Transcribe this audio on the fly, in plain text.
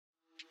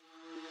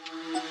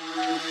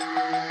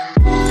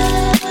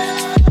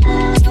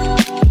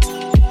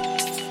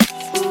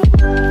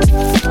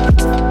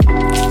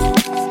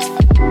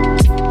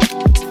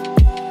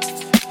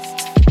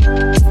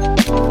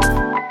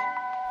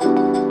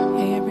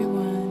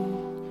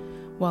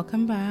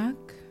Welcome back.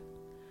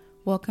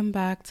 Welcome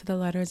back to the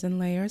Letters and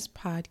Layers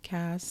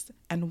podcast,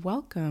 and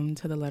welcome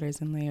to the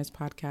Letters and Layers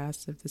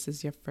podcast if this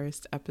is your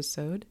first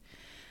episode.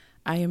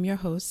 I am your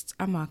host,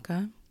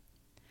 Amaka.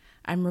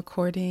 I'm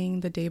recording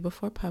the day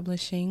before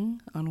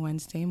publishing on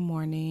Wednesday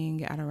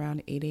morning at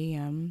around 8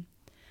 a.m.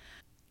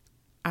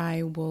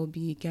 I will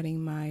be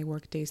getting my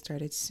workday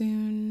started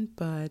soon,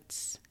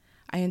 but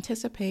I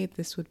anticipate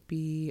this would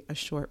be a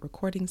short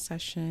recording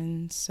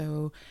session,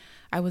 so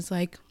I was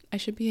like, I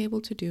should be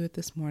able to do it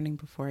this morning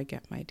before I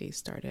get my day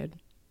started.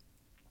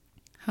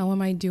 How am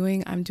I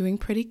doing? I'm doing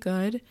pretty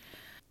good.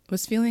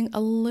 Was feeling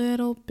a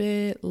little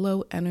bit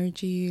low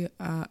energy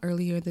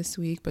earlier this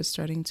week, but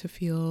starting to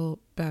feel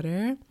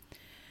better.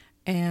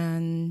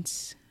 And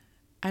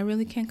I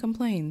really can't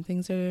complain.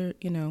 Things are,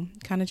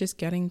 kind of just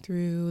getting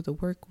through the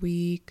work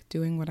week,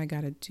 doing what I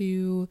got to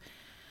do.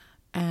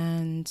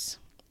 And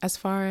as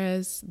far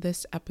as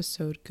this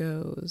episode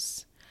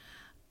goes,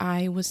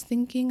 I was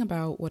thinking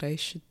about what I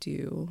should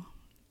do.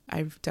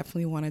 I've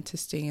definitely wanted to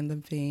stay in the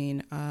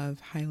vein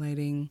of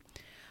highlighting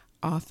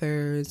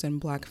authors and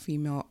Black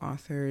female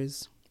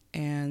authors.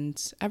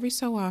 And every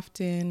so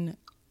often,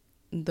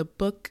 the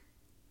book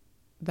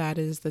that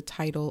is the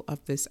title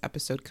of this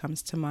episode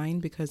comes to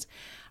mind because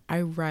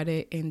I read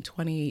it in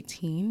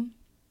 2018.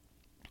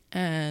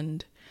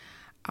 And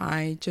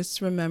I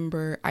just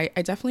remember, I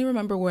definitely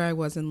remember where I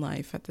was in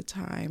life at the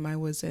time. I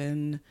was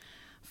in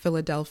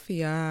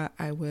Philadelphia.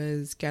 I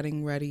was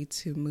getting ready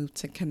to move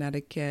to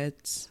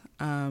Connecticut.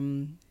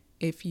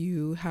 If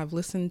you have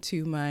listened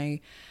to my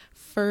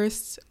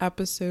first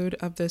episode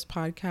of this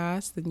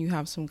podcast, then you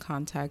have some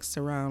context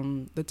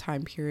around the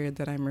time period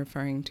that I'm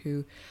referring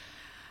to.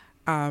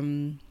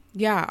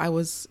 I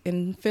was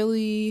in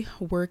Philly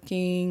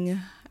working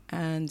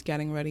and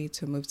getting ready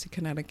to move to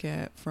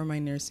Connecticut for my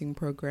nursing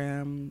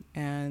program.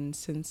 And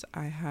since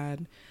I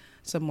had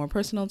some more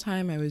personal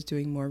time, I was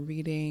doing more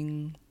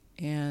reading.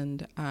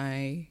 And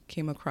I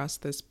came across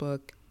this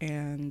book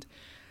and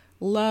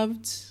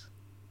loved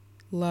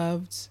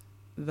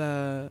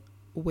the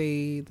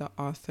way the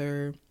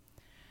author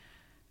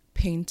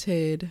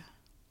painted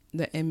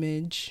the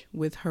image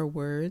with her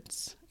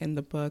words in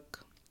the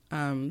book.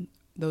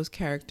 Those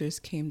characters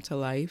came to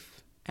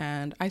life,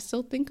 and I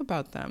still think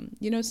about them.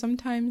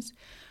 Sometimes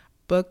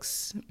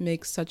books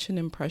make such an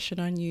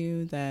impression on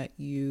you that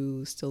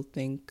you still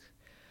think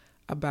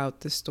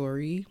about the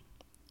story,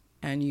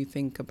 and you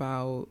think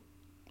about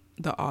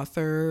the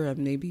author and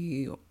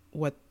maybe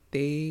what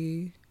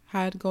they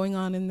had going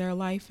on in their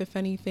life, if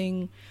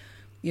anything,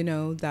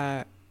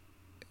 that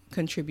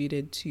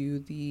contributed to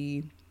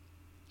the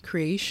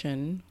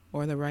creation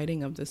or the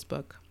writing of this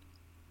book.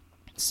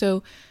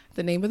 So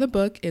the name of the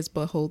book is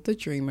Behold the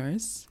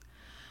Dreamers.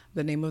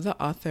 The name of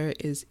the author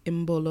is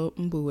Imbolo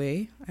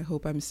Mbue. I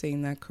hope I'm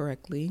saying that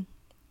correctly.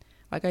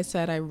 Like I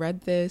said, I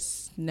read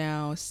this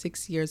now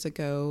 6 years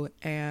ago,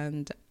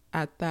 and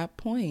at that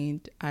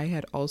point, I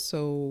had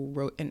also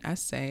wrote an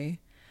essay,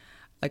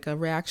 like a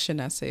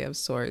reaction essay of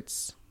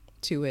sorts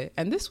to it.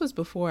 And this was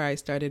before I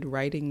started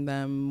writing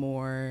them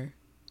more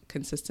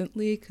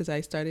consistently, because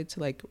I started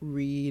to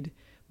read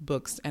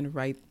books and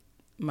write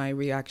my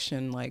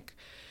reaction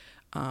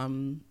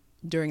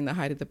during the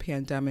height of the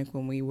pandemic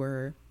when we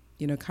were,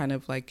 kind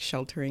of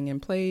sheltering in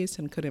place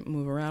and couldn't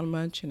move around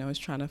much. And I was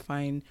trying to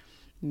find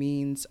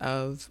means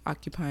of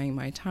occupying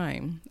my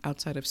time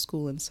outside of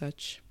school and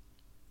such.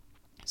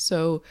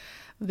 So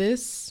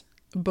this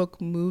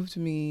book moved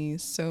me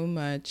so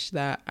much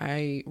that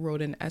I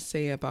wrote an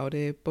essay about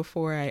it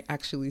before I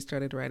actually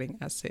started writing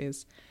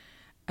essays.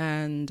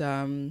 And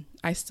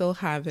I still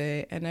have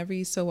it. And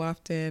every so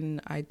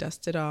often I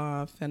dust it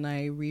off and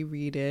I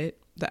reread it,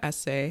 the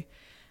essay.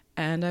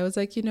 And I was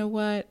like, you know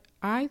what?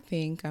 I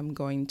think I'm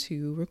going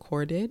to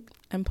record it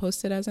and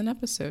post it as an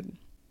episode.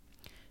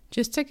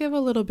 Just to give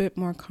a little bit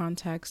more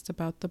context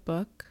about the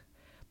book,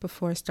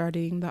 before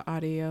starting the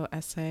audio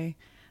essay,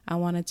 I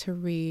wanted to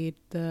read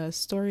the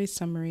story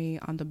summary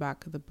on the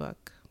back of the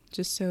book,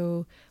 just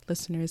so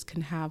listeners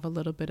can have a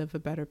little bit of a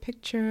better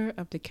picture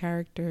of the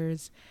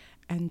characters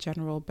and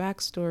general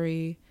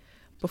backstory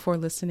before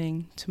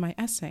listening to my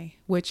essay,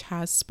 which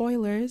has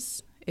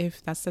spoilers.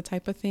 If that's the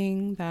type of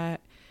thing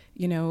that,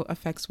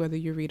 affects whether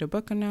you read a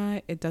book or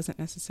not, it doesn't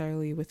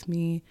necessarily with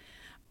me.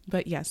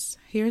 But yes,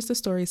 here's the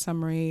story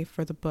summary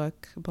for the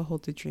book,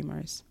 Behold the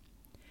Dreamers.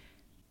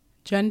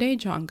 Jende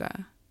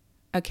Jonga,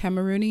 a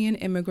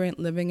Cameroonian immigrant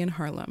living in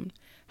Harlem,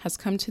 has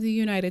come to the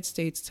United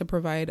States to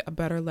provide a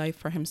better life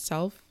for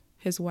himself,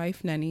 his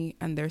wife Nenny,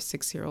 and their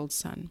 6-year-old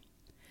son.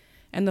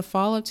 In the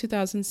fall of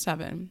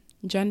 2007,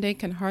 Jende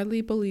can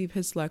hardly believe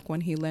his luck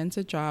when he lands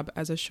a job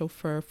as a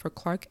chauffeur for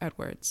Clark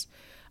Edwards,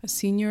 a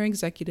senior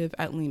executive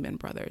at Lehman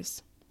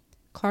Brothers.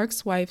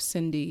 Clark's wife,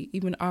 Cindy,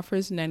 even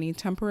offers Nenny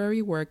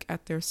temporary work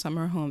at their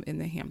summer home in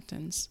the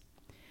Hamptons.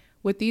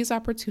 With these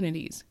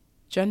opportunities,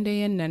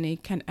 Jende and Nenny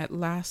can at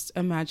last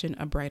imagine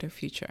a brighter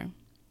future.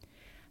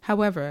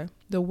 However,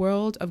 the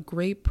world of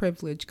great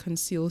privilege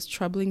conceals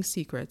troubling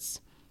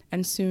secrets,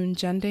 and soon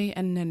Jende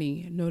and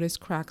Nenny notice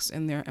cracks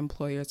in their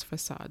employers'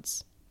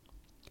 facades.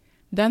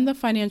 Then the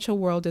financial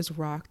world is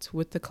rocked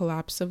with the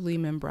collapse of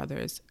Lehman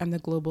Brothers and the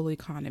global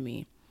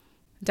economy.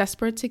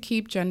 Desperate to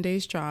keep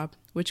Jende's job,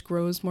 which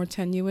grows more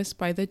tenuous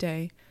by the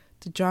day,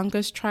 the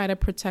Jongas try to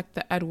protect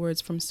the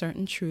Edwards from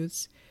certain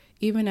truths,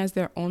 even as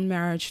their own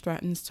marriage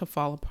threatens to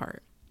fall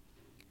apart.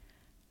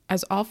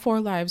 As all four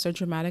lives are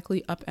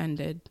dramatically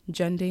upended,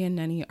 Jende and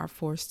Neni are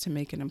forced to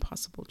make an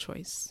impossible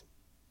choice.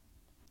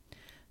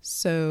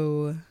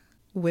 So,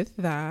 with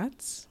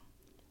that,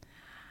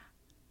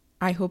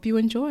 I hope you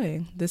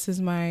enjoy. This is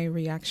my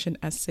reaction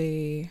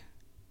essay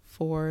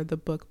for the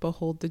book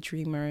Behold the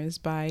Dreamers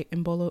by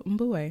Imbolo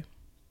Mbue.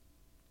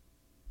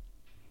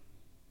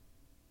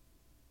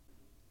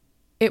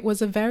 It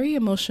was a very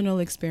emotional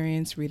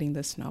experience reading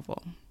this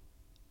novel.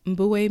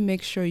 Mbue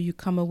makes sure you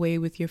come away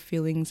with your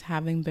feelings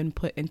having been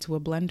put into a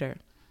blender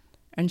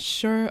and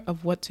sure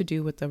of what to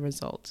do with the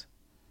result.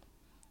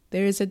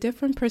 There is a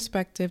different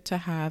perspective to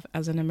have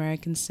as an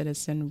American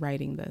citizen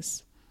writing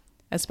this,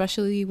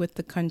 especially with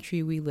the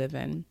country we live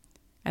in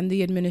and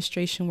the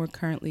administration we're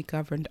currently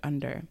governed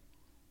under.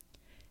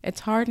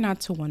 It's hard not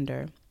to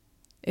wonder,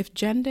 if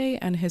Jende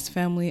and his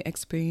family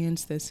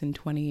experienced this in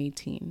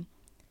 2018,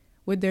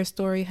 would their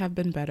story have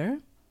been better?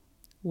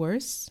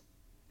 Worse?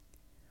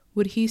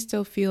 Would he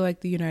still feel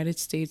like the United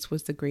States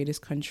was the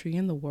greatest country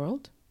in the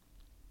world?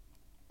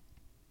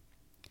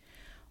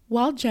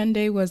 While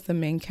Jende was the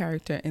main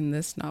character in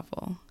this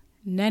novel,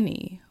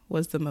 Neni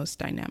was the most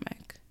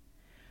dynamic.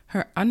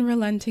 Her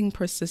unrelenting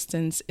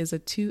persistence is a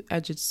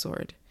two-edged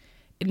sword,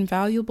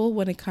 invaluable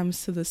when it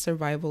comes to the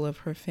survival of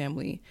her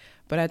family,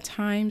 but at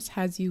times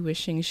has you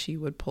wishing she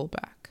would pull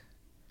back.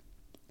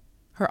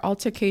 Her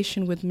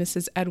altercation with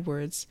Mrs.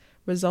 Edwards,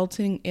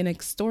 resulting in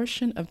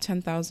extortion of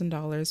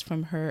 $10,000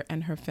 from her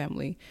and her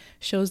family,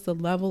 shows the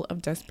level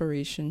of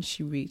desperation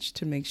she reached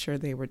to make sure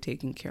they were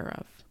taken care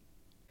of.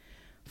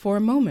 For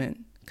a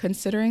moment,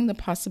 considering the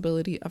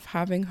possibility of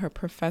having her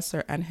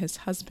professor and his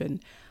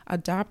husband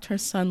adopt her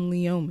son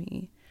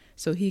Leomi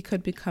so he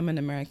could become an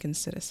American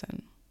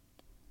citizen,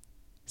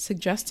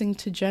 suggesting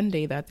to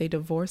Jende that they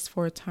divorce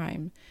for a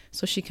time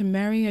so she can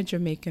marry a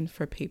Jamaican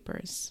for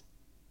papers.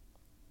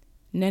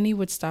 Neni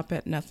would stop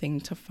at nothing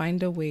to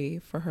find a way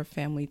for her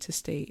family to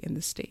stay in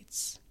the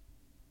States.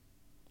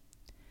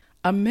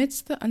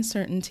 Amidst the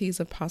uncertainties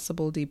of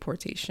possible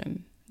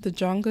deportation, the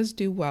Jongas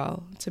do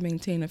well to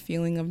maintain a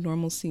feeling of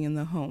normalcy in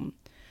the home,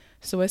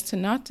 so as to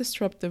not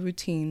disrupt the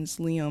routines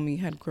Leomi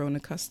had grown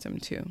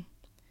accustomed to.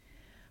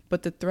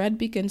 But the thread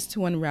begins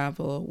to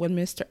unravel when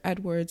Mr.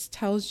 Edwards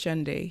tells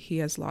Jende he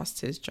has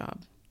lost his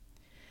job.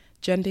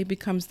 Jende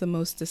becomes the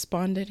most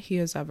despondent he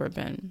has ever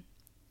been,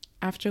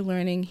 after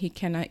learning he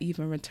cannot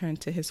even return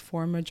to his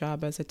former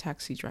job as a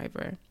taxi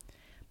driver,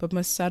 but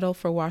must settle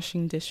for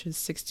washing dishes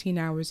 16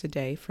 hours a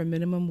day for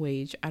minimum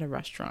wage at a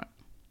restaurant.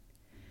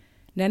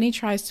 Neni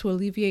tries to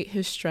alleviate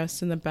his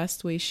stress in the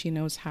best way she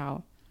knows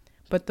how,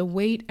 but the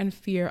weight and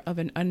fear of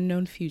an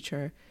unknown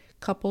future,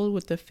 coupled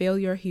with the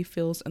failure he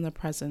feels in the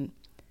present,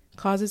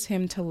 causes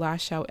him to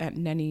lash out at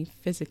Neni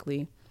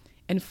physically,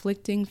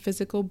 inflicting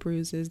physical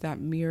bruises that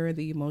mirror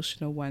the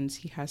emotional ones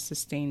he has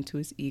sustained to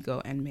his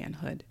ego and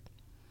manhood.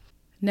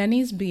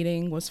 Neni's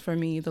beating was for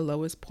me the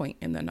lowest point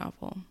in the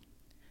novel.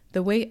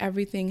 The way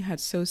everything had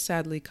so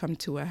sadly come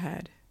to a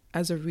head,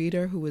 as a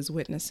reader who was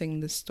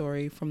witnessing this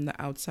story from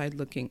the outside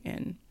looking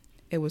in,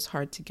 it was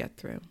hard to get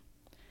through.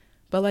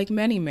 But like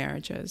many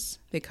marriages,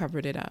 they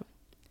covered it up.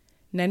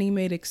 Neni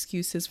made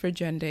excuses for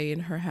Jende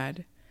in her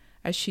head,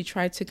 as she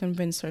tried to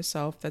convince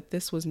herself that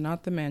this was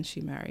not the man she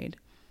married.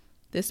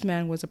 This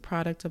man was a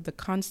product of the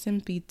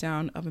constant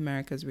beatdown of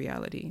America's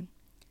reality.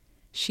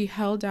 She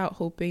held out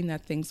hoping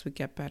that things would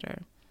get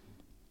better,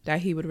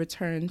 that he would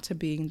return to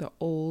being the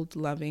old,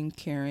 loving,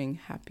 caring,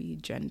 happy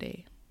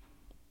Jende.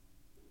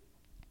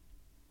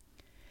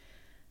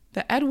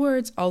 The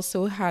Edwards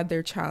also had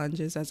their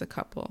challenges as a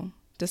couple,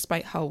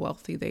 despite how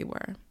wealthy they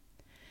were.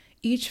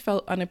 Each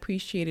felt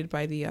unappreciated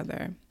by the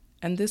other,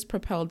 and this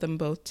propelled them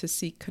both to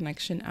seek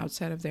connection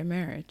outside of their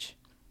marriage.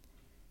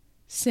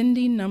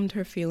 Cindy numbed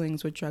her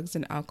feelings with drugs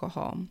and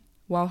alcohol,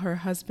 while her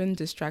husband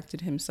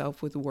distracted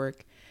himself with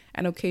work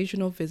and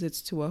occasional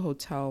visits to a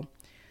hotel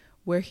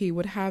where he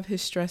would have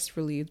his stress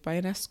relieved by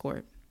an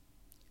escort.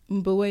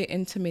 Mbue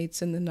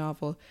intimates in the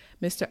novel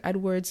Mr.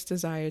 Edwards'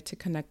 desire to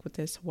connect with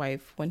his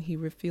wife when he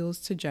reveals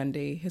to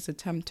Jende his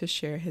attempt to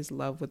share his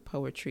love with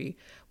poetry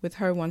with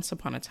her once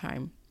upon a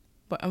time,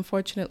 but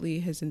unfortunately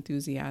his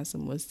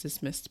enthusiasm was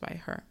dismissed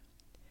by her.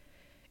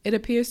 It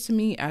appears to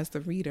me as the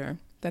reader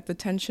that the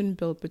tension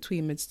built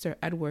between Mr.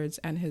 Edwards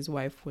and his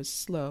wife was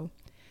slow,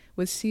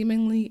 with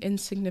seemingly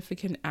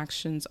insignificant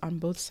actions on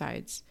both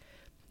sides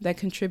that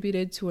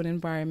contributed to an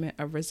environment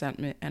of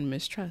resentment and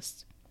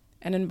mistrust,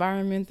 an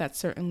environment that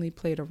certainly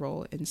played a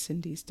role in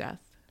Cindy's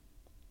death.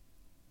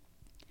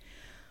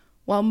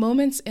 While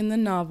moments in the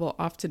novel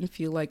often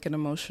feel like an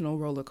emotional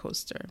roller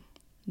coaster,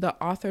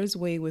 the author's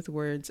way with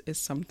words is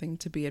something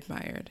to be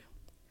admired.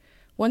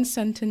 One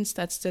sentence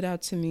that stood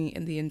out to me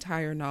in the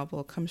entire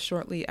novel comes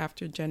shortly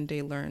after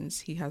Jende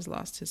learns he has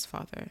lost his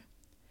father.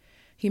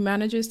 He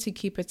manages to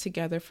keep it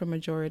together for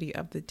majority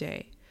of the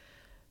day,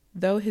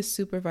 though his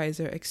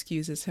supervisor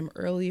excuses him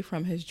early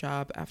from his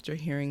job after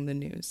hearing the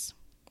news.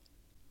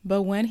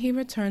 But when he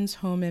returns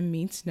home and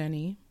meets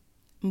Neni,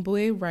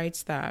 Mbue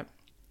writes that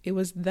it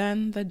was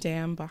then the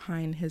dam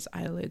behind his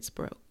eyelids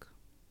broke.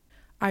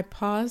 I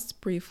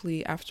paused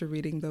briefly after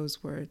reading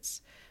those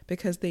words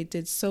because they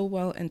did so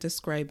well in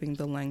describing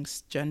the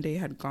lengths Jende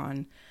had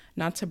gone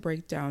not to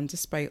break down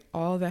despite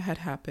all that had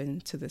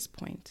happened to this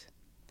point.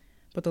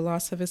 But the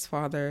loss of his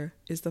father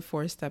is the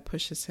force that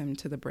pushes him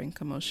to the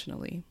brink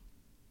emotionally.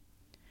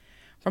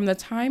 From the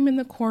time in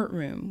the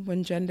courtroom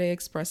when Jende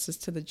expresses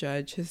to the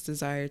judge his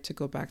desire to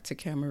go back to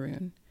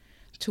Cameroon,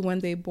 to when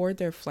they board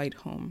their flight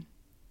home,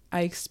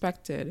 I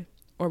expected,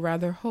 or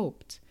rather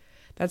hoped,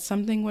 that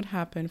something would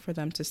happen for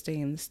them to stay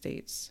in the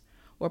States,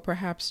 or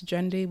perhaps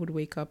Jende would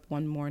wake up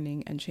one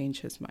morning and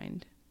change his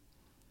mind.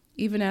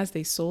 Even as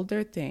they sold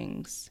their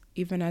things,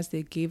 even as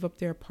they gave up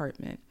their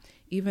apartment,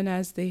 even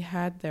as they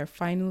had their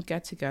final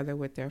get-together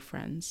with their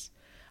friends,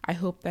 I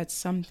hoped that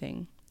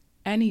something,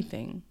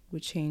 anything,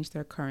 would change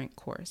their current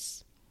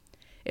course.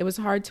 It was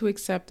hard to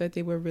accept that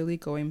they were really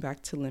going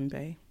back to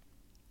Limbe.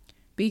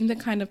 Being the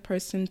kind of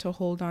person to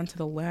hold on to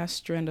the last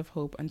strand of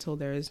hope until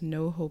there is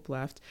no hope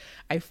left,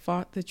 I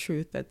fought the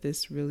truth that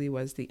this really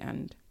was the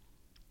end.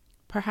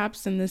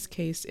 Perhaps in this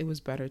case, it was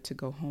better to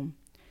go home.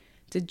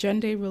 Did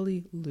Jende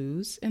really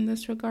lose in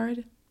this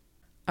regard?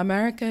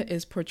 America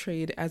is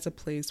portrayed as a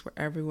place where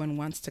everyone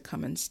wants to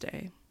come and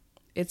stay.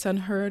 It's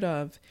unheard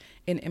of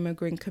in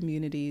immigrant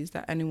communities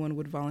that anyone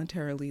would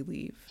voluntarily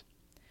leave.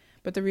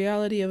 But the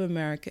reality of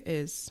America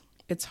is,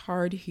 it's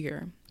hard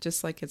here,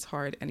 just like it's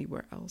hard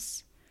anywhere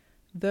else.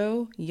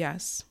 Though,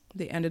 yes,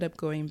 they ended up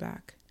going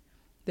back.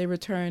 They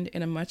returned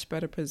in a much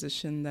better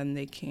position than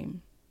they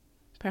came.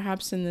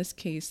 Perhaps in this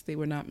case, they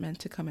were not meant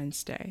to come and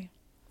stay.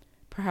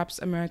 Perhaps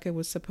America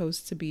was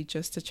supposed to be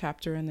just a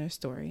chapter in their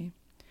story,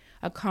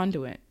 a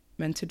conduit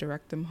meant to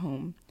direct them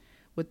home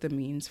with the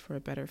means for a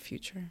better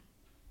future.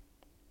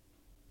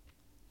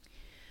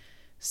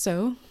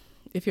 So,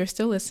 if you're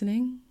still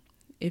listening,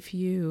 if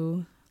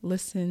you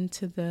listen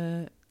to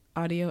the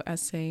audio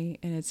essay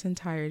in its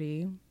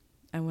entirety,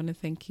 I want to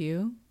thank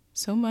you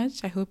so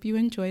much. I hope you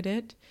enjoyed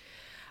it.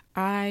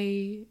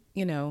 I,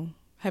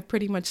 have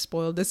pretty much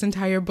spoiled this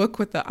entire book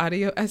with the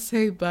audio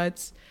essay,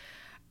 but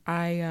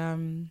I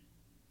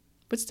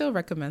would still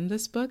recommend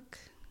this book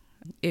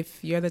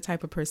if you're the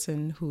type of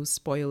person whose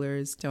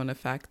spoilers don't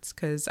affect,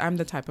 because I'm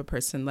the type of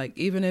person, like,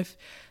 even if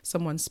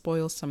someone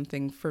spoils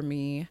something for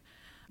me,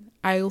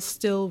 I'll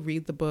still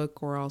read the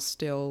book or I'll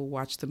still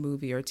watch the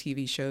movie or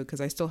TV show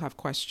because I still have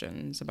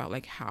questions about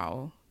like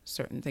how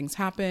certain things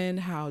happen,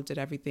 how did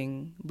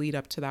everything lead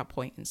up to that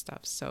point and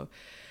stuff. So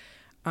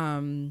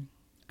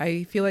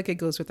I feel like it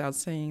goes without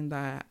saying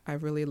that I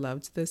really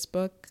loved this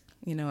book.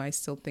 I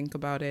still think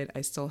about it.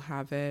 I still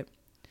have it.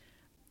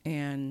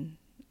 And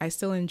I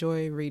still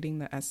enjoy reading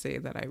the essay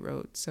that I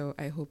wrote. So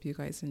I hope you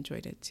guys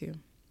enjoyed it too.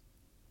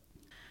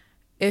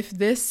 If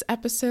this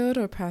episode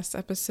or past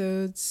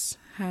episodes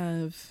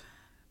have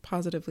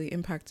positively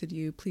impacted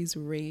you, please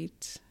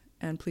rate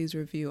and please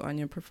review on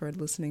your preferred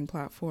listening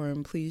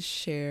platform. Please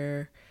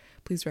share.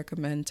 Please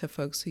recommend to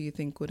folks who you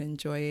think would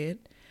enjoy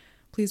it.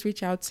 Please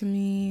reach out to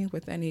me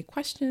with any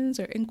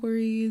questions or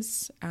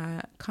inquiries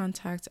at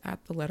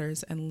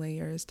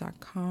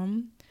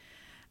contact@thelettersandlayers.com.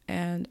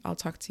 And I'll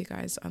talk to you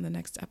guys on the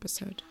next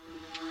episode.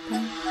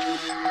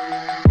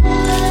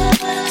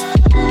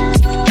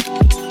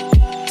 Bye.